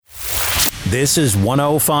This is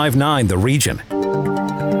 1059 The Region.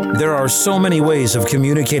 There are so many ways of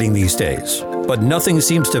communicating these days, but nothing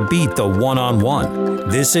seems to beat the one-on-one.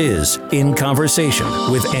 This is In Conversation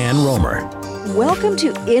with Ann Romer. Welcome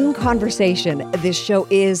to In Conversation. This show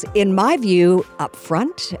is, in my view, up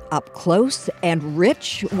front, up close, and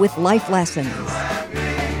rich with life lessons.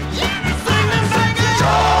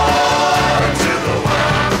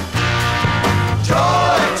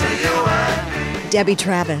 Debbie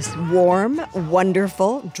Travis, warm,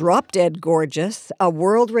 wonderful, drop-dead gorgeous, a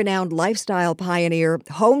world-renowned lifestyle pioneer,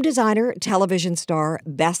 home designer, television star,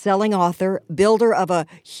 best-selling author, builder of a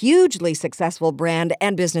hugely successful brand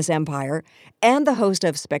and business empire, and the host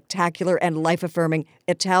of spectacular and life-affirming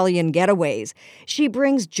Italian Getaways. She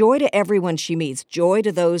brings joy to everyone she meets, joy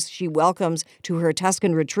to those she welcomes to her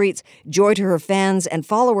Tuscan retreats, joy to her fans and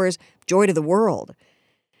followers, joy to the world.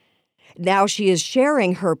 Now she is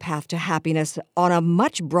sharing her path to happiness on a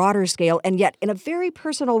much broader scale and yet in a very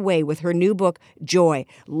personal way with her new book, Joy,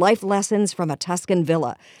 Life Lessons from a Tuscan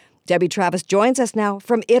Villa. Debbie Travis joins us now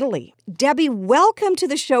from Italy. Debbie, welcome to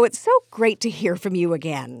the show. It's so great to hear from you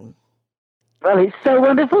again. Well, it's so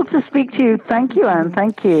wonderful to speak to you. Thank you, Anne.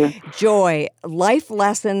 Thank you. Joy, Life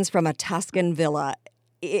Lessons from a Tuscan Villa.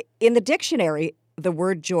 In the dictionary, the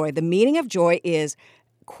word joy, the meaning of joy is,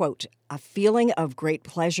 quote, a feeling of great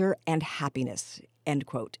pleasure and happiness, end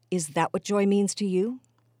quote. Is that what joy means to you?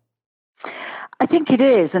 I think it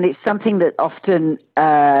is, and it's something that often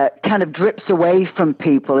kind of drips away from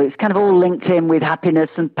people. It's kind of all linked in with happiness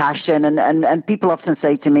and passion, and people often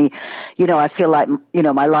say to me, you know, I feel like, you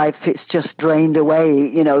know, my life, it's just drained away,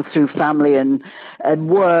 you know, through family and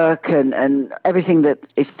work and everything that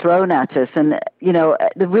is thrown at us. And, you know,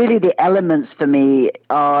 the elements for me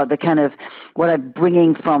are the kind of what I'm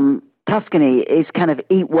bringing from Tuscany is kind of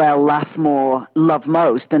eat well, laugh more, love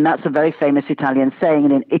most. And that's a very famous Italian saying.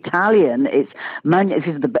 And in Italian, this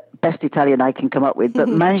is the best Italian I can come up with, but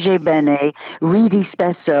mangi bene, ridi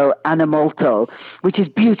spesso, ama molto, which is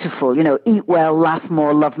beautiful. You know, eat well, laugh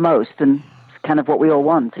more, love most. And it's kind of what we all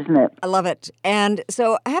want, isn't it? I love it. And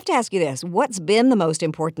so I have to ask you this. What's been the most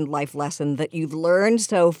important life lesson that you've learned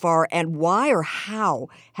so far, and why or how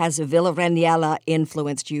has Villa Ranieri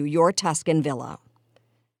influenced you, your Tuscan villa?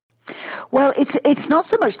 Well, it's not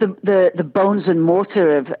so much the bones and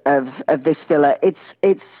mortar of this villa.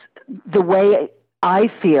 It's the way I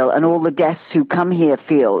feel and all the guests who come here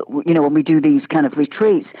feel, you know, when we do these kind of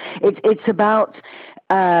retreats. It's about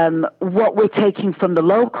what we're taking from the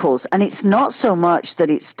locals. And it's not so much that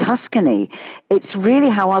it's Tuscany. It's really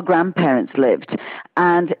how our grandparents lived.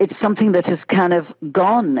 And it's something that has kind of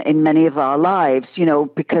gone in many of our lives, you know,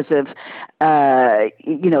 because of,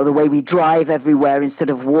 you know, the way we drive everywhere instead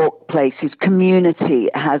of walk places. Community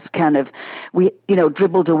has kind of,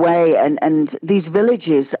 dribbled away. And these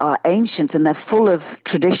villages are ancient and they're full of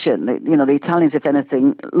tradition. You know, the Italians, if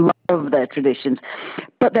anything, love their traditions.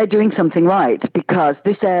 But they're doing something right, because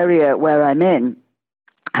this area where I'm in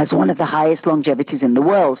has one of the highest longevities in the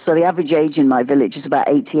world. So the average age in my village is about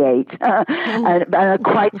 88, and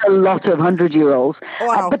quite a lot of 100-year-olds.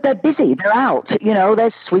 Wow. But they're busy. They're out. You know,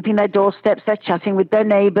 they're sweeping their doorsteps. They're chatting with their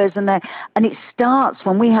neighbors. And it starts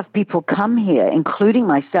when we have people come here, including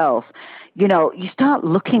myself. You know, you start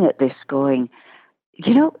looking at this going,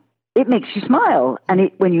 you know, it makes you smile. And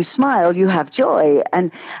when you smile, you have joy.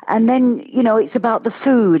 And then, you know, it's about the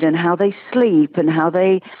food and how they sleep and how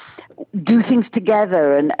they do things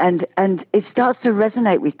together, and it starts to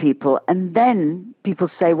resonate with people. And then people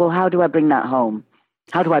say, well, how do I bring that home?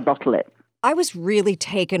 How do I bottle it? I was really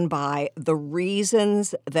taken by the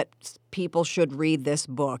reasons that people should read this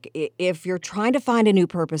book. If you're trying to find a new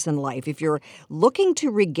purpose in life, if you're looking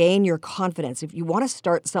to regain your confidence, if you want to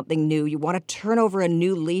start something new, you want to turn over a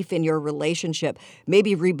new leaf in your relationship,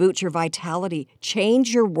 maybe reboot your vitality,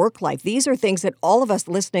 change your work life. These are things that all of us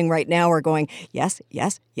listening right now are going, yes,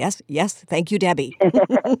 yes, yes, yes. Thank you, Debbie.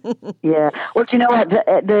 Yeah. Well, do you know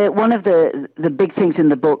what? One of the big things in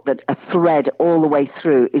the book that a thread all the way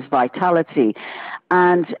through is vitality.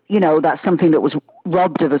 And, you know, that's something that was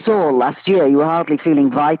robbed of us all last year. You were hardly feeling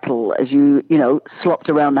vital as you slopped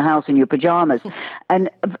around the house in your pajamas. And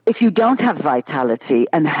if you don't have vitality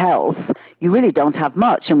and health, you really don't have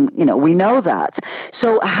much. And, you know, we know that.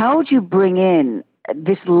 So how do you bring in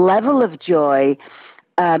this level of joy?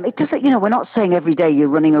 It doesn't, you know, we're not saying every day you're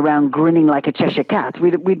running around grinning like a Cheshire cat.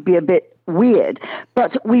 We'd be a bit weird,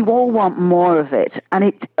 but we all want more of it.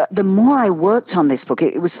 And the more I worked on this book,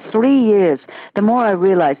 it was 3 years, the more I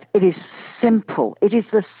realized it is simple. It is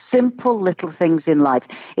the simple little things in life.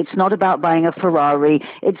 It's not about buying a Ferrari.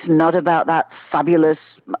 It's not about that fabulous,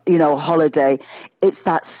 holiday. It's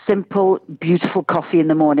that simple, beautiful coffee in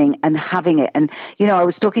the morning and having it. And, I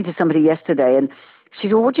was talking to somebody yesterday and she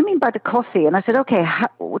said, well, what do you mean by the coffee? And I said, okay,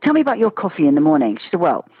 tell me about your coffee in the morning. She said,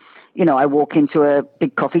 well, I walk into a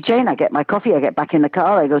big coffee chain, I get my coffee, I get back in the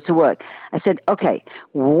car, I go to work. I said, okay,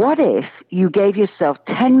 what if you gave yourself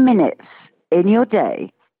 10 minutes in your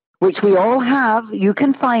day, which we all have, you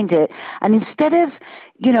can find it, and instead of,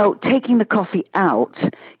 taking the coffee out,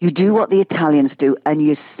 you do what the Italians do, and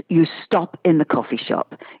you stop in the coffee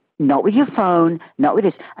shop, not with your phone, not with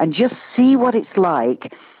this, and just see what it's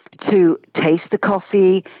like to taste the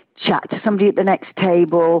coffee, chat to somebody at the next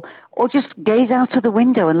table, or just gaze out of the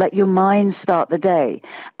window and let your mind start the day.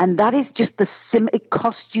 And that is just it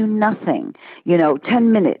costs you nothing,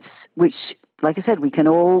 10 minutes, which, like I said, we can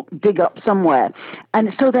all dig up somewhere.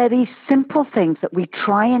 And so there are these simple things that we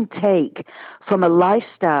try and take from a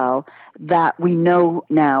lifestyle that we know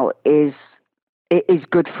now is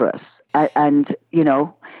good for us. And,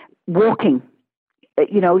 walking.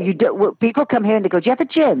 People come here and they go, do you have a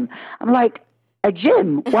gym? I'm like, a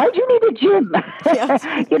gym? Why do you need a gym? Yes.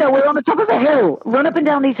 We're on the top of a hill. Run up and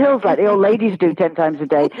down these hills like the old ladies do 10 times a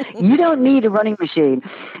day. You don't need a running machine.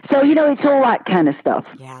 So, it's all that kind of stuff.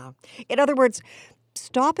 Yeah. In other words,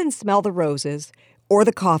 stop and smell the roses, or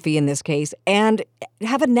the coffee in this case, and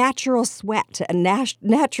have a natural sweat, a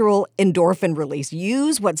natural endorphin release.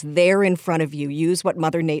 Use what's there in front of you. Use what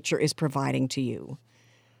Mother Nature is providing to you.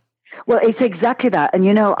 Well, it's exactly that. And,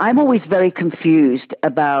 I'm always very confused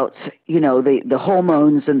about, the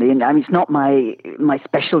hormones and it's not my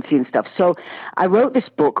specialty and stuff. So I wrote this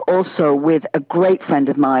book also with a great friend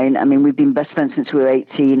of mine. I mean, we've been best friends since we were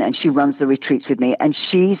 18, and she runs the retreats with me. And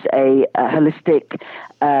she's a holistic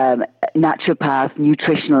naturopath,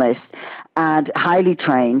 nutritionalist, and highly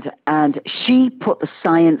trained, and she put the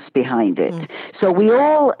science behind it. So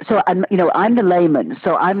I'm the layman,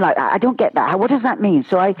 so I'm like, I don't get that. What does that mean?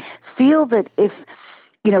 So I feel that if,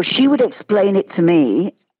 she would explain it to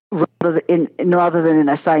me rather than in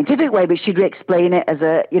a scientific way, but she'd explain it as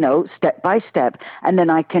a, step by step, and then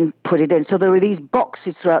I can put it in. So there are these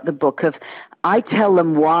boxes throughout the book of, I tell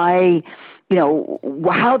them why,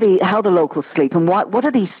 how the locals sleep and what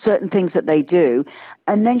are these certain things that they do.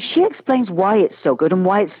 And then she explains why it's so good and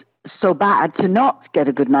why it's so bad to not get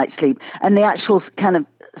a good night's sleep and the actual kind of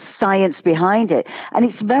science behind it. And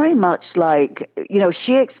it's very much like,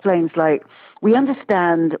 she explains like, we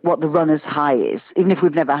understand what the runner's high is. Even if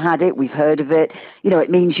we've never had it, we've heard of it. It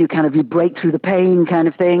means you break through the pain kind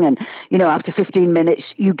of thing. And, after 15 minutes,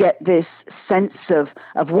 you get this sense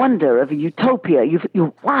of wonder, of a utopia.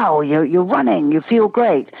 You're running, you feel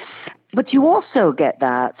great. But you also get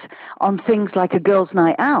that on things like a girls'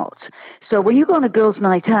 night out. So when you go on a girls'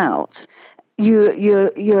 night out,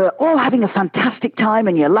 you're all having a fantastic time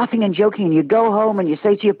and you're laughing and joking and you go home and you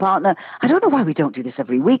say to your partner, I don't know why we don't do this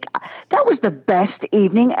every week. That was the best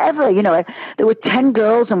evening ever. There were 10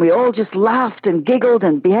 girls and we all just laughed and giggled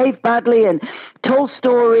and behaved badly and told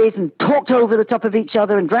stories and talked over the top of each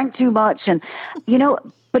other and drank too much. And,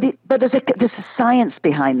 but there's a science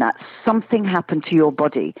behind that. Something happened to your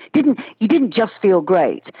body. You didn't just feel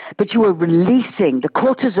great, but you were releasing. The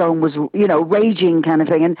cortisone was, raging kind of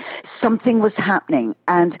thing, and something was happening.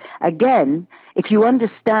 And again, if you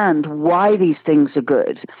understand why these things are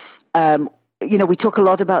good, we talk a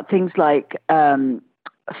lot about things like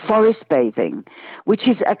forest bathing, which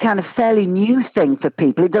is a kind of fairly new thing for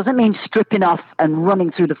people. It doesn't mean stripping off and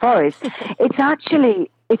running through the forest. It's actually,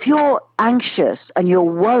 if you're anxious and you're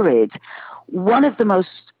worried, one of the most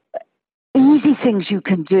easy things you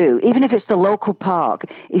can do, even if it's the local park,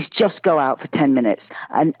 is just go out for 10 minutes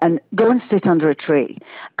and go and sit under a tree.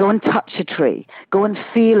 Go and touch a tree. Go and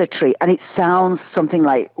feel a tree. And it sounds something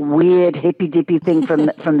like weird hippy-dippy thing from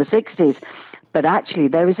the 60s. But actually,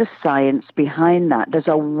 there is a science behind that. There's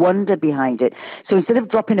a wonder behind it. So instead of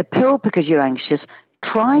dropping a pill because you're anxious,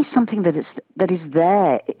 try something that is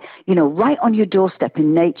there, right on your doorstep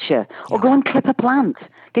in nature. Or go and clip a plant.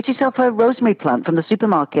 Get yourself a rosemary plant from the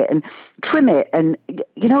supermarket and trim it. And,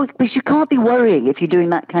 because you can't be worrying if you're doing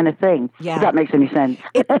that kind of thing. Yeah. If that makes any sense.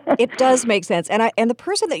 It does make sense. And the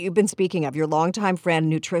person that you've been speaking of, your longtime friend,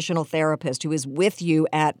 nutritional therapist, who is with you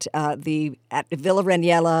at Villa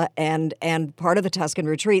Raniella and part of the Tuscan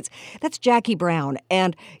retreats, that's Jackie Brown.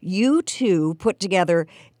 And you two put together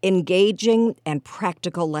engaging and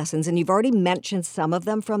practical lessons. And you've already mentioned some of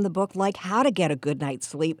them from the book, like how to get a good night's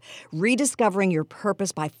sleep, rediscovering your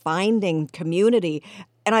purpose by finding community.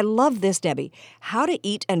 And I love this, Debbie, how to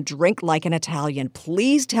eat and drink like an Italian.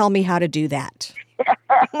 Please tell me how to do that.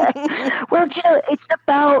 Well, it's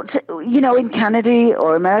about, in Canada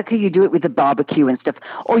or America, you do it with the barbecue and stuff,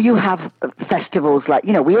 or you have festivals like,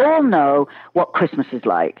 we all know what Christmas is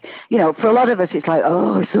like. For a lot of us, it's like,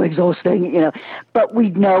 oh, it's so exhausting, but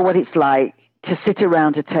we know what it's like to sit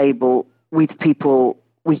around a table with people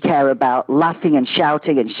we care about, laughing and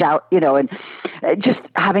shouting and and just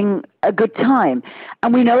having a good time.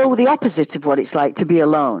 And we know the opposite of what it's like to be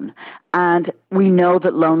alone. And we know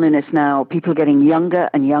that loneliness now, people are getting younger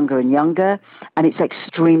and younger and younger, and it's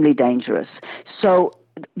extremely dangerous. So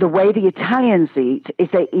the way the Italians eat is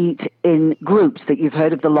they eat in groups. That you've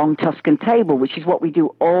heard of the long Tuscan table, which is what we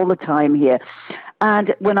do all the time here.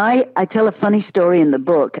 And when I tell a funny story in the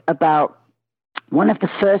book about one of the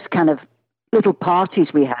first kind of little parties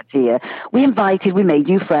we had here, we made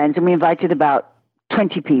new friends, and we invited about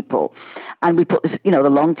 20 people. And we put this, the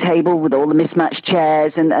long table with all the mismatched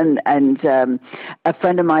chairs, and a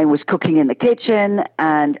friend of mine was cooking in the kitchen,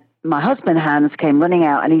 and my husband, Hans, came running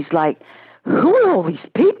out, and he's like, who are all these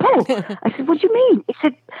people? I said, what do you mean? He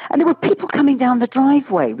said, and there were people coming down the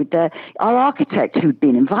driveway with our architect who'd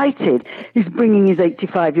been invited. He's bringing his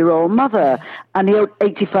 85-year-old mother, and the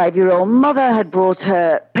 85-year-old mother had brought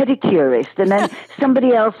her pedicurist, and then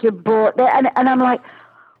somebody else had brought, and I'm like,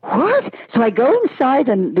 what? So I go inside,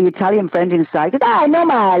 and the Italian friend inside goes, no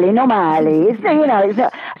male.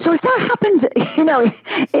 So if that happened,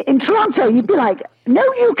 in Toronto, you'd be like, no,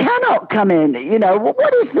 you cannot come in.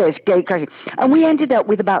 What is this gate crashing? And we ended up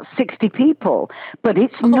with about 60 people, but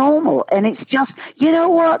it's normal. And it's just, you know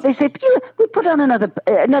what? They said, we put on another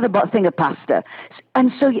thing of pasta.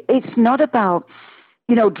 And so it's not about,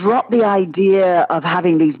 drop the idea of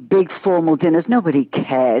having these big formal dinners. Nobody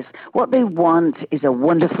cares. What they want is a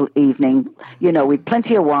wonderful evening, with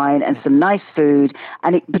plenty of wine and some nice food.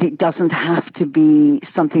 But it doesn't have to be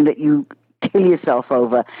something that you kill yourself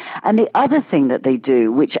over. And the other thing that they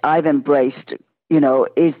do, which I've embraced,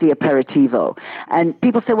 is the aperitivo. And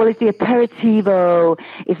people say, well, is the aperitivo,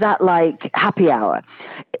 is that like happy hour?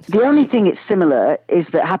 The only thing it's similar is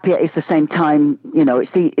that happy hour is the same time,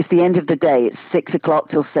 it's the end of the day. It's 6 o'clock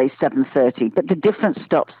till, say, 7:30. But the difference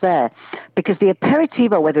stops there, because the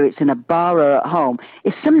aperitivo, whether it's in a bar or at home,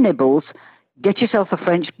 is some nibbles. Get yourself a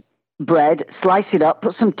French bread, slice it up,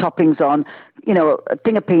 put some toppings on, a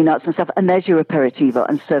thing of peanuts and stuff, and there's your aperitivo,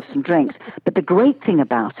 and serve some drinks. But the great thing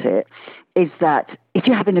about it is that if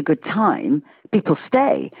you're having a good time, people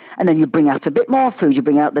stay. And then you bring out a bit more food, you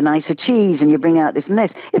bring out the nicer cheese, and you bring out this and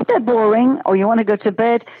this. If they're boring or you want to go to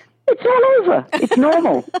bed, it's all over. It's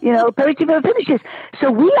normal. Aperitivo finishes. So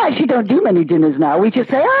we actually don't do many dinners now. We just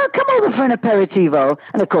say, come over for an aperitivo.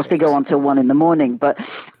 And of course, they go on till 1 a.m. But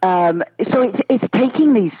so it's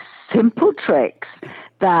taking these simple tricks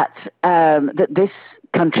that this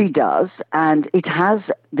country does, and it has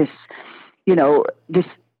this,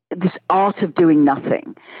 this art of doing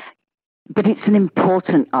nothing. But it's an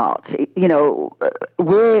important art.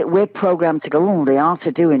 We're programmed to go, the art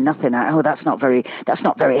of doing nothing. Oh, that's not very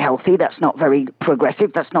healthy. That's not very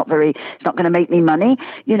progressive. It's not going to make me money,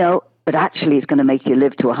 but actually it's going to make you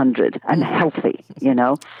live to 100 and healthy,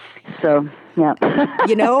 So, yeah.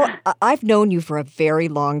 I've known you for a very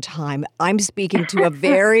long time. I'm speaking to a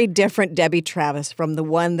very different Debbie Travis from the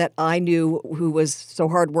one that I knew, who was so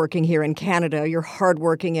hardworking here in Canada. You're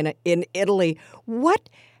hardworking in Italy. What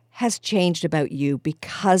has changed about you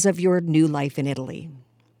because of your new life in Italy?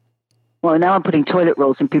 Well, now I'm putting toilet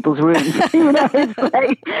rolls in people's rooms. It's not as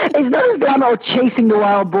though I'm not chasing the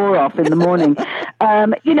wild boar off in the morning.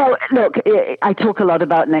 Look, I talk a lot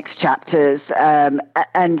about next chapters, and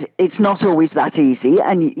it's not always that easy.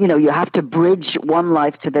 And, you have to bridge one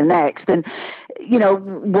life to the next. And,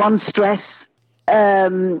 one stress,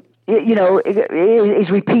 is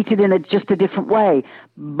repeated in just a different way.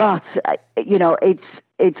 But,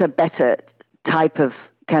 it's a better type of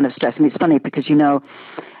kind of stress. And it's funny because,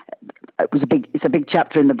 it's a big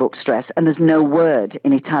chapter in the book, stress, and there's no word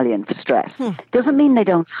in Italian for stress. Doesn't mean they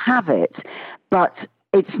don't have it, but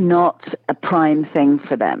it's not a prime thing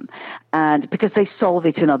for them. And because they solve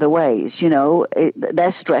it in other ways,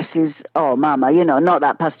 their stress is, oh, mama, not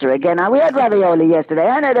that pasta again. We had ravioli yesterday.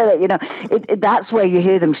 That's where you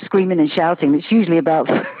hear them screaming and shouting. It's usually about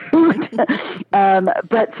food.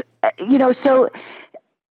 So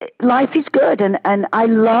life is good, and I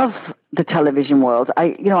love the television world.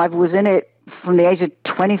 I was in it from the age of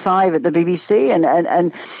 25 at the BBC,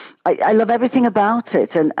 and I love everything about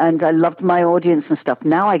it, and I loved my audience and stuff.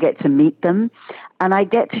 Now I get to meet them, and I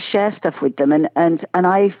get to share stuff with them, and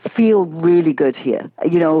I feel really good here.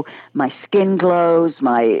 You know, my skin glows,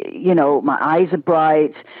 my eyes are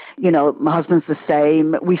bright. You know, my husband's the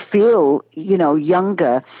same. We feel,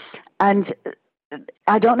 younger, and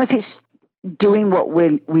I don't know if it's doing what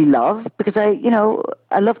we love, because I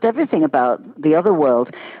loved everything about the other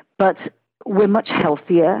world, but we're much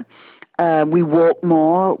healthier. We walk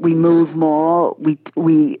more, we move more, we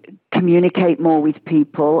communicate more with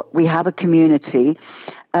people. We have a community,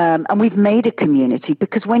 and we've made a community,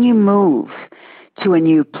 because when you move to a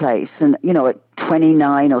new place, and at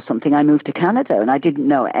 29 or something, I moved to Canada and I didn't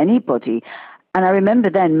know anybody. And I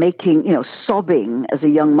remember then sobbing as a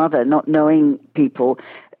young mother, not knowing people,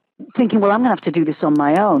 thinking, well, I'm going to have to do this on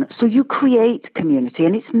my own. So you create community,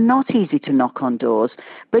 and it's not easy to knock on doors,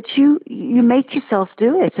 but you make yourself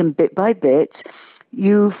do it, and bit by bit,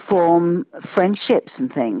 you form friendships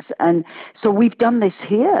and things. And so we've done this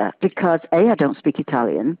here because, I don't speak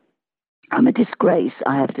Italian. I'm a disgrace,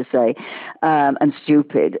 I have to say, and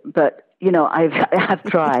stupid, but I've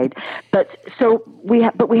tried. But we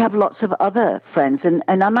have lots of other friends, and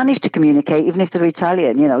I manage to communicate, even if they're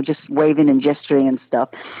Italian, just waving and gesturing and stuff,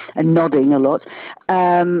 and nodding a lot.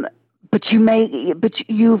 But you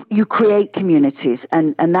create communities,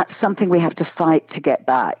 and that's something we have to fight to get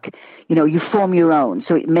back. You form your own.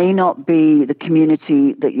 So it may not be the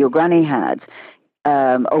community that your granny had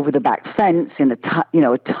over the back fence in a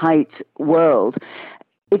tight world.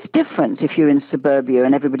 It's different if you're in suburbia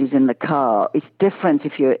and everybody's in the car. It's different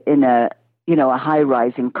if you're in a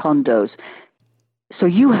high-rise in condos. So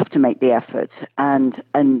you have to make the effort and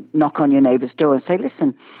knock on your neighbor's door and say,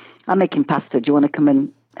 listen, I'm making pasta. Do you want to come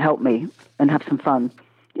and help me and have some fun?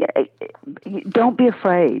 Yeah, don't be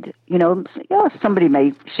afraid. Somebody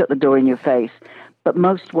may shut the door in your face, but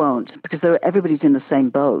most won't, because everybody's in the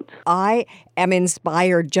same boat. I am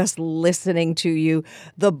inspired just listening to you.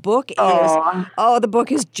 The book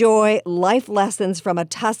is Joy, Life Lessons from a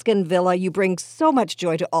Tuscan Villa. You bring so much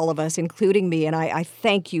joy to all of us, including me, and I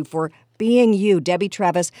thank you for being you, Debbie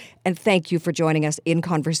Travis, and thank you for joining us in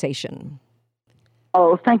conversation.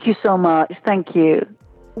 Oh, thank you so much. Thank you.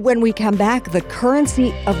 When we come back, the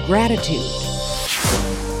currency of gratitude.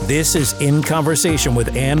 This is In Conversation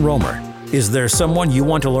with Ann Romer. Is there someone you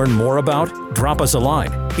want to learn more about? Drop us a line.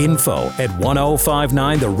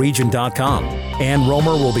 info@1059theregion.com. Ann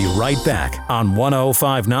Romer will be right back on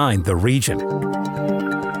 1059 The Region.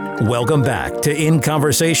 Welcome back to In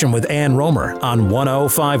Conversation with Ann Romer on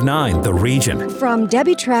 1059 The Region. From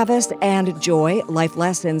Debbie Travis and Joy, Life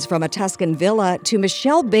Lessons from a Tuscan Villa, to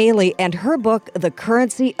Michelle Bailey and her book, The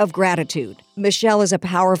Currency of Gratitude. Michelle is a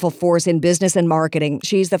powerful force in business and marketing.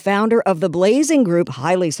 She's the founder of the Blazing Group,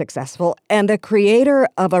 highly successful, and the creator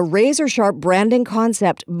of a razor-sharp branding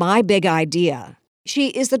concept, My Big Idea. She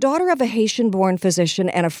is the daughter of a Haitian-born physician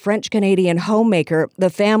and a French-Canadian homemaker.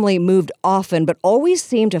 The family moved often, but always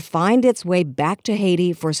seemed to find its way back to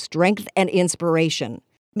Haiti for strength and inspiration.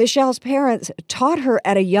 Michelle's parents taught her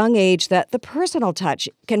at a young age that the personal touch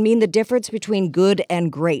can mean the difference between good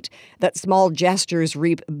and great, that small gestures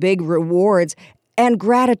reap big rewards, and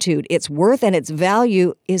gratitude, its worth and its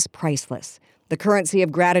value, is priceless. The Currency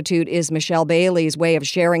of Gratitude is Michelle Bailey's way of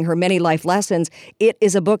sharing her many life lessons. It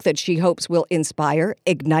is a book that she hopes will inspire,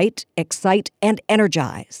 ignite, excite, and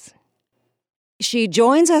energize. She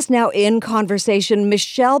joins us now in conversation.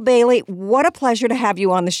 Michelle Bailey, what a pleasure to have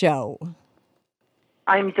you on the show.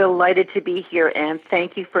 I'm delighted to be here, and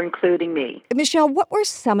thank you for including me. Michelle, what were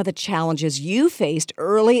some of the challenges you faced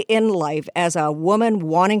early in life as a woman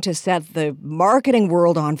wanting to set the marketing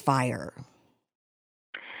world on fire?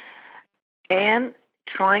 And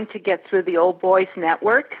trying to get through the Old Boys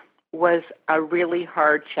Network was a really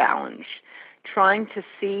hard challenge. Trying to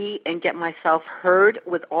see and get myself heard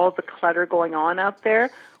with all the clutter going on out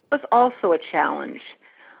there was also a challenge,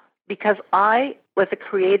 because I was a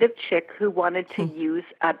creative chick who wanted to use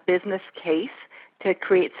a business case to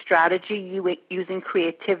create strategy, using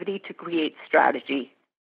creativity to create strategy.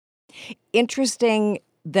 Interesting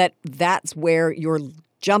that that's where your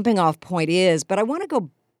jumping off point is, but I want to go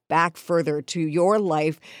back further to your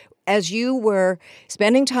life. As you were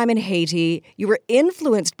spending time in Haiti, you were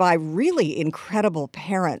influenced by really incredible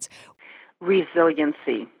parents.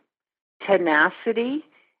 Resiliency, tenacity,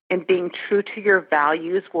 and being true to your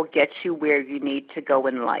values will get you where you need to go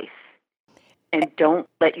in life. And don't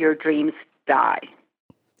let your dreams die.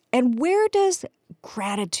 And where does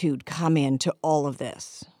gratitude come into all of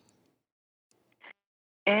this?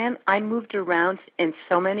 And I moved around in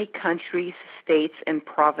so many countries, states, and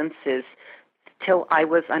provinces until I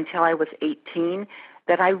was 18,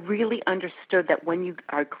 that I really understood that when you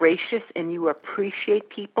are gracious and you appreciate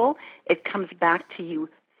people, it comes back to you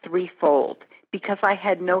threefold because I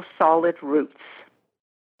had no solid roots.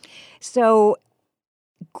 So,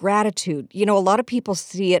 gratitude, a lot of people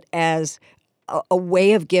see it as a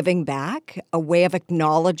way of giving back, a way of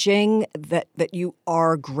acknowledging that you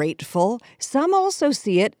are grateful. Some also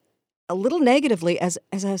see it a little negatively as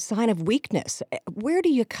a sign of weakness. Where do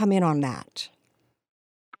you come in on that?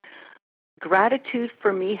 Gratitude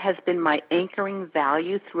for me has been my anchoring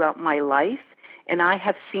value throughout my life, and I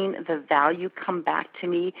have seen the value come back to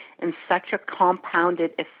me in such a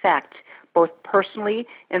compounded effect, both personally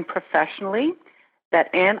and professionally, that,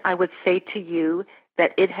 Anne, I would say to you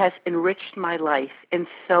that it has enriched my life in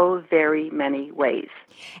so very many ways.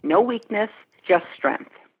 No weakness, just strength.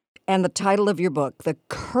 And the title of your book, The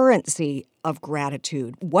Currency of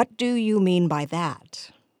Gratitude. What do you mean by that?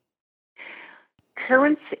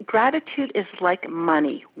 Gratitude is like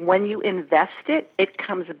money. When you invest it, it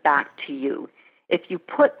comes back to you. If you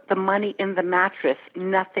put the money in the mattress,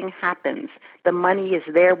 nothing happens. The money is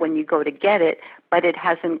there when you go to get it, but it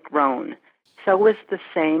hasn't grown. So is the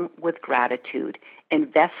same with gratitude.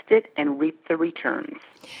 Invest it and reap the returns.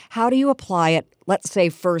 How do you apply it, let's say,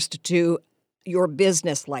 first to your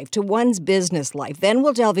business life, to one's business life? Then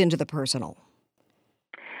we'll delve into the personal.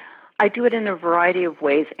 I do it in a variety of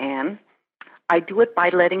ways, Anne. I do it by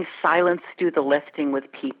letting silence do the lifting with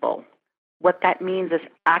people. What that means is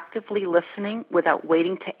actively listening without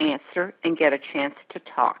waiting to answer and get a chance to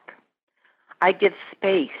talk. I give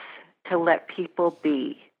space to let people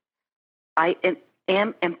be. I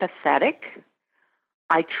am empathetic.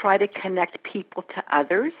 I try to connect people to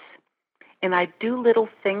others. And I do little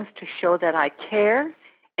things to show that I care,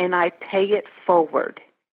 and I pay it forward.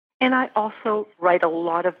 And I also write a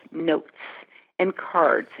lot of notes and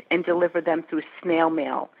cards and deliver them through snail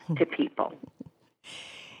mail to people.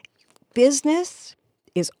 Business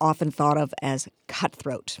is often thought of as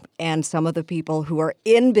cutthroat, and some of the people who are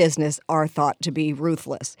in business are thought to be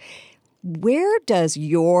ruthless. Where does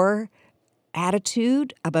your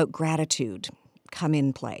attitude about gratitude come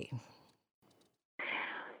in play?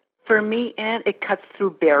 For me, Anne, it cuts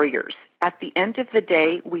through barriers. At the end of the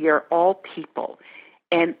day, we are all people.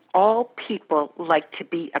 And all people like to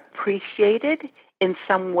be appreciated in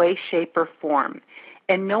some way, shape, or form.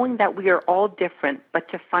 And knowing that we are all different, but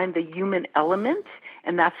to find the human element,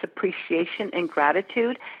 and that's appreciation and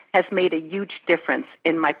gratitude, has made a huge difference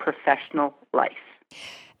in my professional life.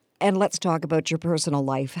 And let's talk about your personal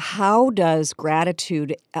life. How does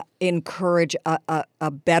gratitude encourage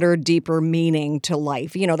a better, deeper meaning to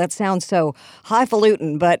life? That sounds so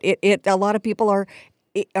highfalutin, but a lot of people are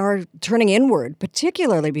turning inward,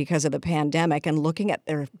 particularly because of the pandemic, and looking at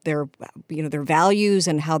their values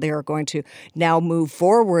and how they are going to now move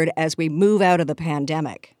forward as we move out of the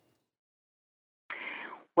pandemic.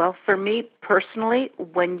 Well, for me personally,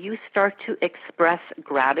 when you start to express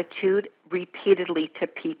gratitude repeatedly to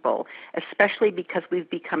people, especially because we've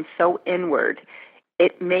become so inward,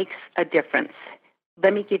 it makes a difference.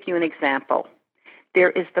 Let me give you an example.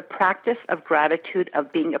 There is the practice of gratitude,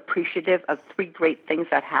 of being appreciative of 3 great things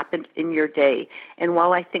that happened in your day. And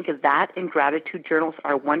while I think of that and gratitude journals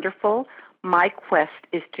are wonderful, my quest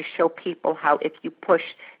is to show people how if you push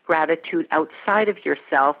gratitude outside of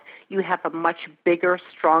yourself, you have a much bigger,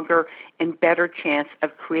 stronger, and better chance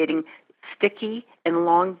of creating sticky and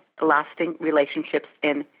long-lasting relationships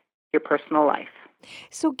in your personal life.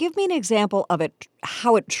 So give me an example of it,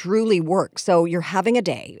 how it truly works. So you're having a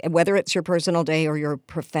day, whether it's your personal day or your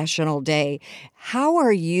professional day. How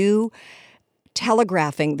are you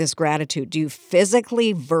telegraphing this gratitude? Do you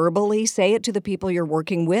physically, verbally say it to the people you're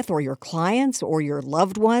working with or your clients or your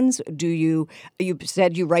loved ones? You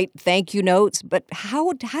said you write thank you notes, but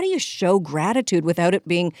how do you show gratitude without it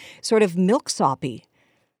being sort of milksoppy?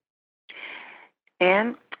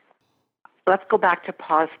 And let's go back to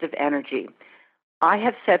positive energy. I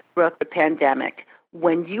have said throughout the pandemic,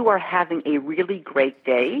 when you are having a really great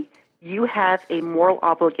day, you have a moral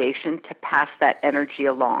obligation to pass that energy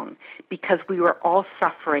along because we were all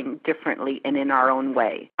suffering differently and in our own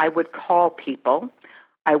way. I would call people.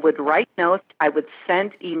 I would write notes. I would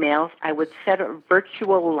send emails. I would set up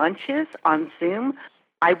virtual lunches on Zoom.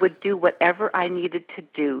 I would do whatever I needed to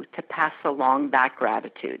do to pass along that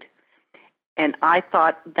gratitude. And I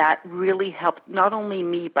thought that really helped not only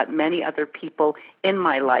me, but many other people in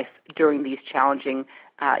my life during these challenging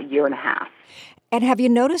year and a half. And have you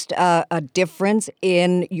noticed a difference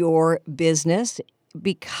in your business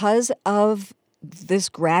because of this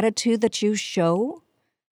gratitude that you show?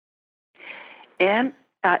 And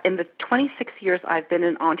in the 26 years I've been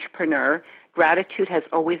an entrepreneur, gratitude has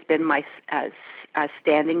always been my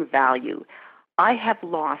standing value. I have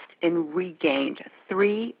lost and regained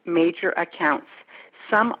 3 major accounts,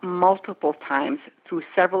 some multiple times through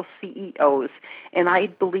several CEOs, and I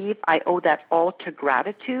believe I owe that all to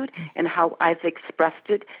gratitude and how I've expressed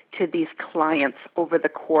it to these clients over the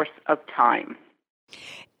course of time.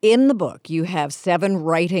 In the book, you have 7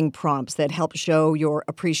 writing prompts that help show your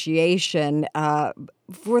appreciation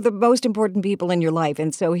for the most important people in your life.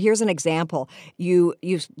 And so here's an example. You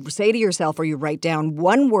say to yourself, or you write down,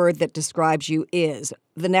 one word that describes you is.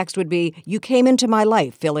 The next would be, you came into my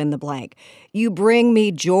life, fill in the blank. You bring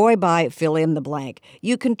me joy by, fill in the blank.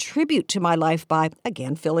 You contribute to my life by,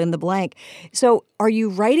 again, fill in the blank. So are you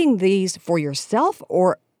writing these for yourself,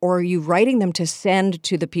 or are you writing them to send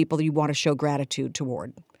to the people you want to show gratitude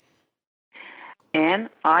toward? And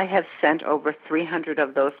I have sent over 300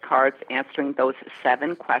 of those cards answering those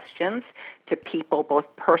 7 questions to people, both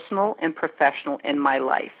personal and professional, in my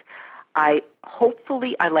life. I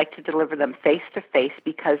like to deliver them face to face,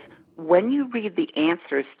 because when you read the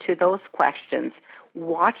answers to those questions,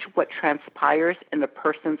 watch what transpires in the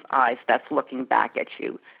person's eyes that's looking back at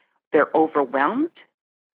you. They're overwhelmed,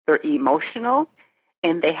 they're emotional,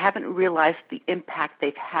 and they haven't realized the impact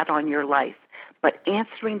they've had on your life. But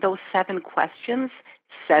answering those 7 questions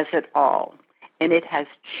says it all. And it has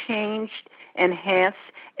changed, enhanced,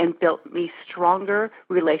 and built me stronger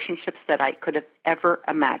relationships that I could have ever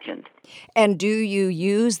imagined. And do you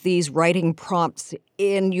use these writing prompts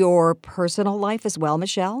in your personal life as well,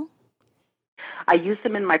 Michelle? I use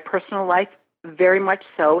them in my personal life, very much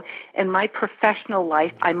so. In my professional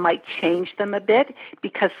life, I might change them a bit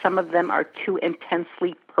because some of them are too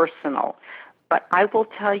intensely personal. But I will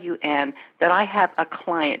tell you, Anne, that I have a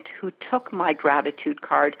client who took my gratitude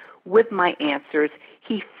card with my answers.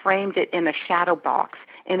 He framed it in a shadow box,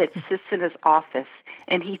 and it sits in his office.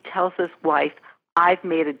 And he tells his wife, I've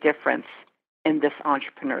made a difference in this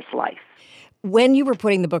entrepreneur's life. When you were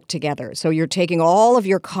putting the book together, so you're taking all of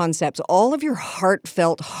your concepts, all of your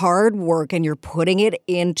heartfelt hard work, and you're putting it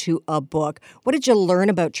into a book. What did you learn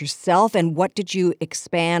about yourself, and what did you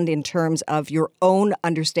expand in terms of your own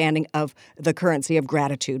understanding of the currency of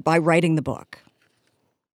gratitude by writing the book?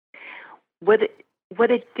 What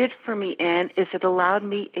it did for me, Anne, is it allowed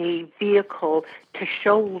me a vehicle to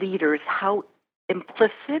show leaders how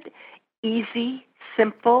implicit, easy,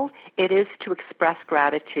 simple it is to express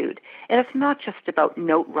gratitude. And it's not just about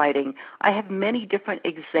note writing. I have many different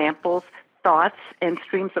examples, thoughts, and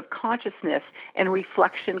streams of consciousness and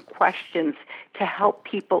reflection questions to help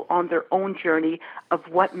people on their own journey of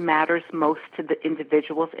what matters most to the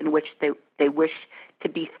individuals in which they wish to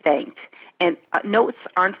be thanked. And notes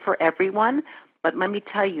aren't for everyone, but let me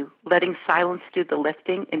tell you, letting silence do the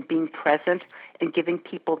lifting and being present and giving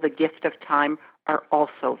people the gift of time are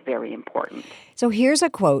also very important. So here's a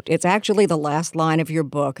quote. It's actually the last line of your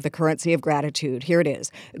book, The Currency of Gratitude. Here it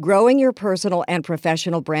is. Growing your personal and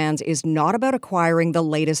professional brands is not about acquiring the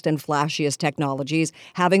latest and flashiest technologies,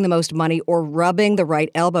 having the most money, or rubbing the right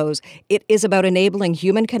elbows. It is about enabling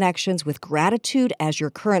human connections with gratitude as your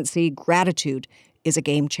currency. Gratitude is a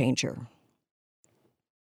game changer.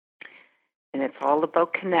 And it's all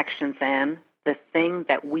about connections, Anne, the thing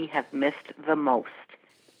that we have missed the most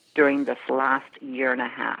during this last year and a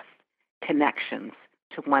half, connections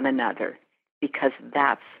to one another, because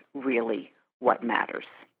that's really what matters.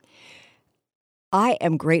 I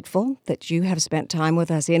am grateful that you have spent time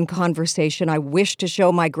with us in conversation. I wish to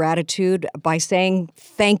show my gratitude by saying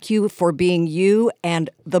thank you for being you. And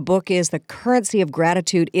the book is The Currency of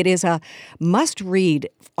Gratitude. It is a must-read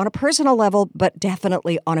on a personal level, but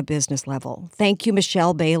definitely on a business level. Thank you,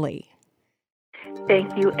 Michelle Bailey.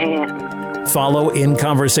 Thank you, Anne. Follow In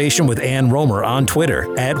Conversation with Ann Romer on Twitter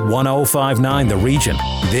at 1059 The Region.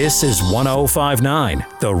 This is 1059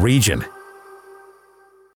 The Region.